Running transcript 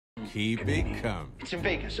Keep it coming. It's in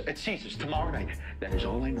Vegas at Caesars tomorrow night. That is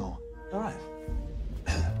all I know. All right.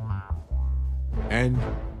 And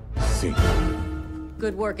scene.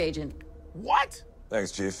 Good work, Agent. What?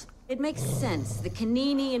 Thanks, Chief. It makes sense. The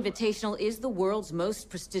Canini Invitational is the world's most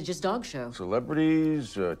prestigious dog show.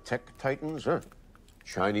 Celebrities, tech titans, huh?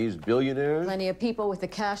 Chinese billionaires. Plenty of people with the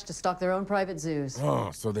cash to stock their own private zoos.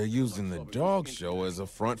 Oh, so they're using the dog show as a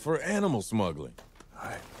front for animal smuggling. All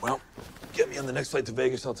right, well, get me on the next flight to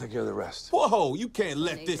Vegas. I'll take care of the rest. Whoa, you can't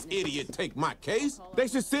let this idiot take my case. They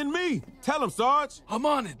should send me. Tell him, Sarge. I'm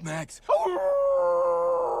on it, Max.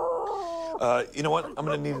 You know what? I'm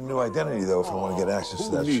gonna need a new identity, though, if I want to get access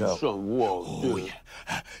to that show. Oh,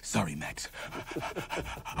 yeah. Sorry, Max.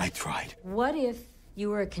 I tried. What if you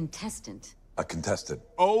were a contestant? A contestant.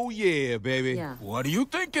 Oh, yeah, baby. Yeah. What are you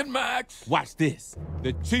thinking, Max? Watch this.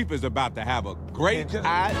 The chief is about to have a great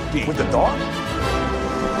idea. With the dog?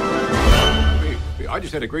 Hey, I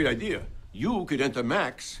just had a great idea. You could enter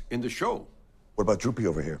Max in the show. What about Droopy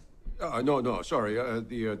over here? No, sorry.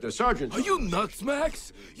 The sergeant. Are you nuts,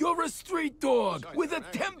 Max? You're a street dog with a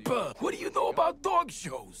temper. What do you know about dog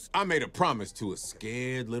shows? I made a promise to a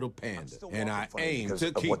scared little panda, and I aim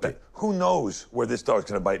to keep it. Who knows where this dog's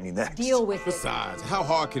gonna bite me next? Deal with it. Besides, how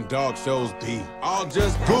hard can dog shows be? I'll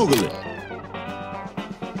just Google it.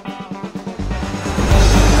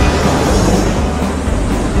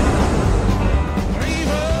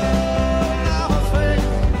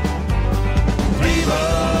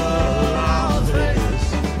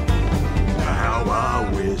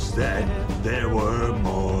 That there were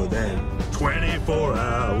more than 24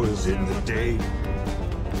 hours in the day.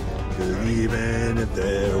 'Cause even if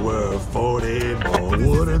there were 40 more,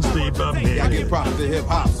 wouldn't sleep a minute. I give props to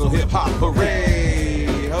hip-hop, so hip-hop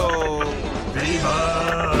hooray! Ho!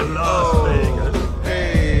 Viva Las Vegas!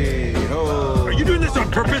 Hey, ho! Are you doing this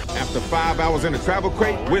on purpose? After 5 hours in a travel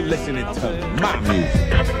crate, we're listening to my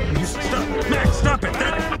music. You stop, Max, stop it!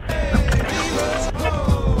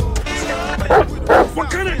 What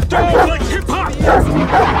kind of dog likes hip-hop?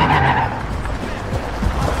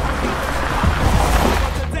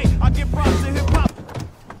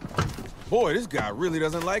 Boy, this guy really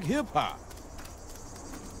doesn't like hip-hop.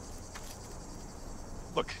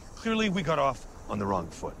 Look, clearly we got off on the wrong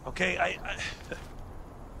foot, okay?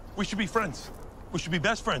 We should be friends. We should be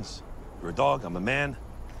best friends. You're a dog, I'm a man.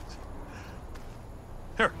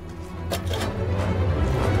 Here.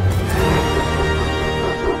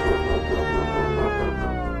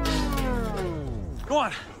 Go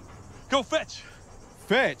on. Go fetch.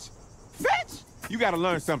 Fetch? Fetch? You gotta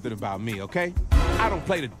learn something about me, okay? I don't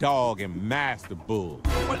play the dog and master bull.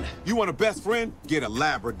 What? You want a best friend? Get a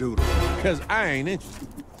Labradoodle. Cause I ain't interested.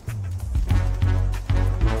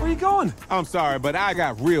 Where are you going? I'm sorry, but I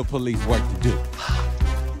got real police work to do.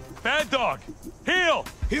 Bad dog. Heel.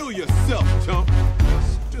 Heal yourself, chump.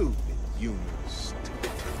 Stupid, you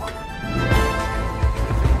stupid.